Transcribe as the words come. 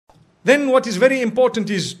Then what is very important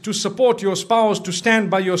is to support your spouse, to stand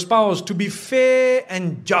by your spouse, to be fair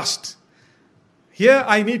and just. Here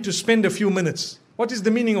I need to spend a few minutes. What is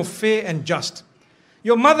the meaning of fair and just?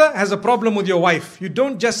 Your mother has a problem with your wife. You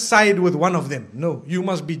don't just side with one of them. No, you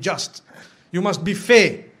must be just. You must be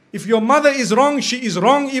fair. If your mother is wrong, she is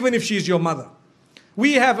wrong even if she is your mother.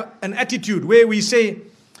 We have an attitude where we say,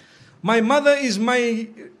 my mother is my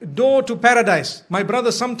door to paradise. My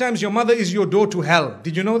brother, sometimes your mother is your door to hell.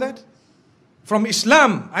 Did you know that? From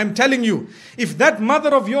Islam, I'm telling you, if that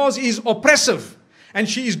mother of yours is oppressive and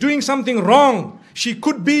she is doing something wrong, she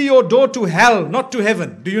could be your door to hell, not to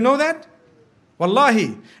heaven. Do you know that?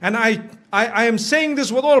 Wallahi. And I am saying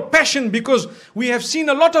this with all passion because we have seen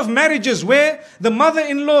a lot of marriages where the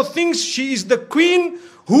mother-in-law thinks she is the queen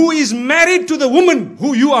who is married to the woman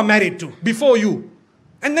who you are married to before you.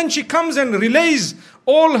 And then she comes and relays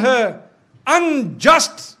all her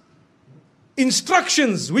unjust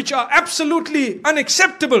instructions which are absolutely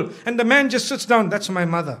unacceptable. And the man just sits down. That's my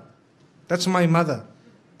mother. That's my mother.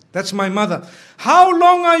 That's my mother. How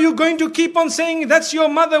long are you going to keep on saying that's your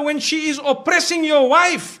mother when she is oppressing your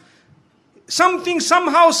wife? Something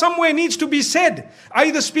somehow, somewhere needs to be said.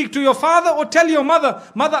 Either speak to your father or tell your mother,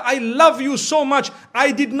 Mother, I love you so much.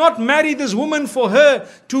 I did not marry this woman for her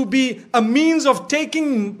to be a means of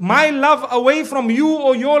taking my love away from you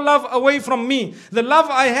or your love away from me. The love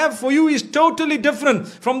I have for you is totally different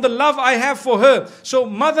from the love I have for her. So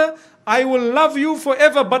mother, I will love you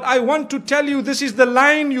forever, but I want to tell you this is the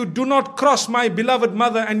line you do not cross, my beloved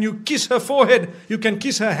mother. And you kiss her forehead, you can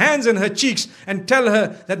kiss her hands and her cheeks and tell her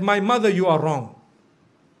that my mother, you are wrong.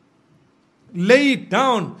 Lay it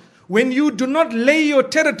down. When you do not lay your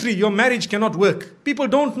territory, your marriage cannot work. People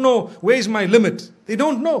don't know where is my limit. They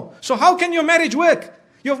don't know. So how can your marriage work?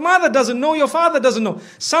 Your mother doesn't know, your father doesn't know.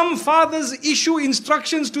 Some fathers issue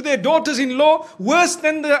instructions to their daughters-in-law worse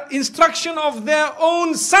than the instruction of their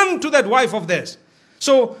own son to that wife of theirs.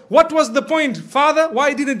 So what was the point? Father,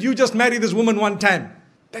 why didn't you just marry this woman one time?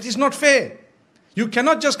 That is not fair. You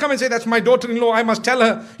cannot just come and say, that's my daughter-in-law, I must tell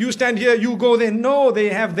her, you stand here, you go there. No, they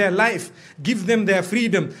have their life. Give them their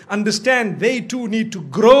freedom. Understand, they too need to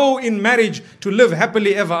grow in marriage to live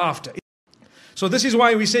happily ever after. So this is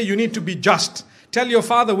why we say you need to be just. Tell your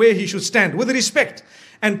father where he should stand with respect.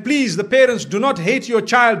 And please, the parents, do not hate your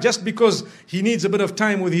child just because he needs a bit of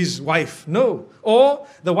time with his wife. No. Or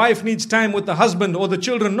the wife needs time with the husband or the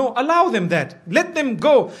children. No, allow them that. Let them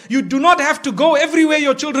go. You do not have to go everywhere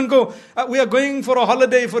your children go. We are going for a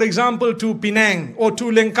holiday, for example, to Penang or to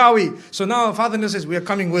Langkawi. So now father says, we are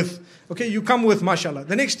coming with. Okay, you come with, mashallah.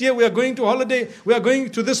 The next year we are going to holiday, we are going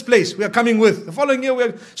to this place, we are coming with. The following year we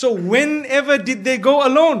are... So whenever did they go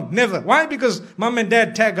alone? Never. Why? Because mom and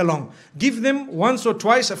dad tag along. Give them once or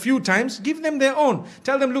twice, a few times, give them their own.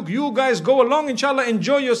 Tell them, look, you guys go along, inshallah,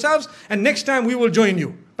 enjoy yourselves, and next time we will join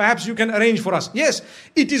you. Perhaps you can arrange for us. Yes,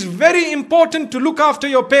 it is very important to look after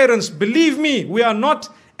your parents. Believe me, we are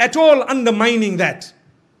not at all undermining that.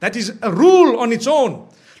 That is a rule on its own.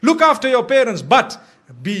 Look after your parents, but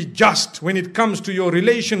be just when it comes to your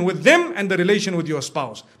relation with them and the relation with your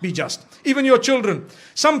spouse. Be just. Even your children.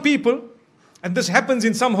 Some people, and this happens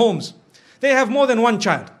in some homes, they have more than one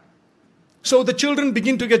child. So the children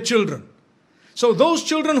begin to get children. So those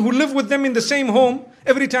children who live with them in the same home,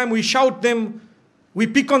 every time we shout them, we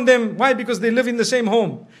pick on them. Why? Because they live in the same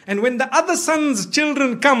home. And when the other son's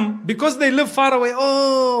children come, because they live far away,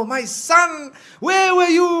 oh, my son, where were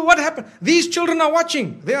you? What happened? These children are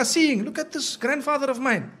watching. They are seeing, look at this grandfather of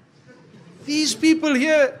mine. These people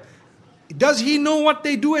here, does he know what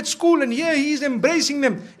they do at school? And here he is embracing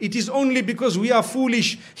them. It is only because we are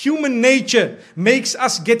foolish. Human nature makes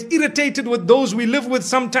us get irritated with those we live with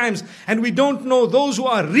sometimes. And we don't know those who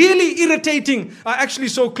are really irritating are actually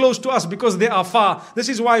so close to us because they are far. This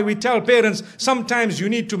is why we tell parents, sometimes you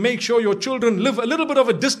need to make sure your children live a little bit of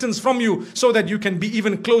a distance from you so that you can be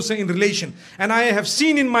even closer in relation. And I have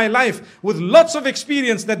seen in my life with lots of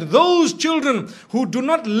experience that those children who do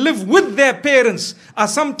not live with their parents are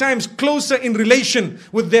sometimes closer in relation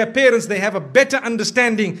with their parents. They have a better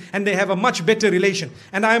understanding and they have a much better relation.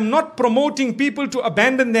 And I am not promoting people to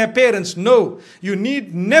abandon their parents. No, you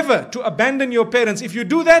need never to abandon your parents. If you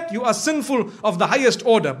do that, you are sinful of the highest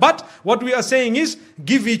order. But what we are saying is,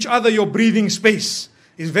 give each other your breathing space.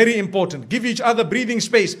 Is very important. Give each other breathing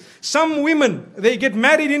space. Some women, they get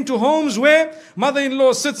married into homes where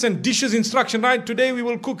mother-in-law sits and dishes instruction. Right, today we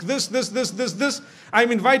will cook this.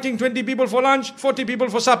 I'm inviting 20 people for lunch, 40 people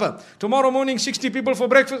for supper. Tomorrow morning, 60 people for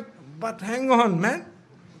breakfast. But hang on, man.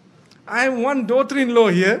 I have one daughter-in-law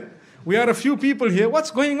here We are a few people here. What's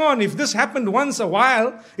going on? If this happened once a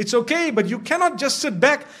while, it's okay, but you cannot just sit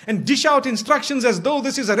back and dish out instructions as though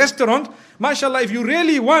this is a restaurant. MashaAllah, if you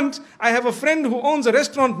really want, I have a friend who owns a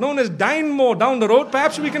restaurant known as Dine More down the road.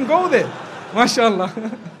 Perhaps we can go there.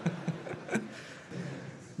 MashaAllah.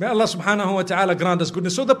 May Allah subhanahu wa ta'ala grant us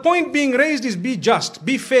goodness. So the point being raised is be just,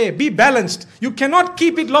 be fair, be balanced. You cannot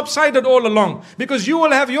keep it lopsided all along, because you will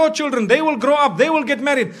have your children, they will grow up, they will get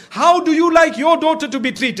married. How do you like your daughter to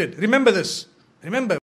be treated? Remember this. Remember.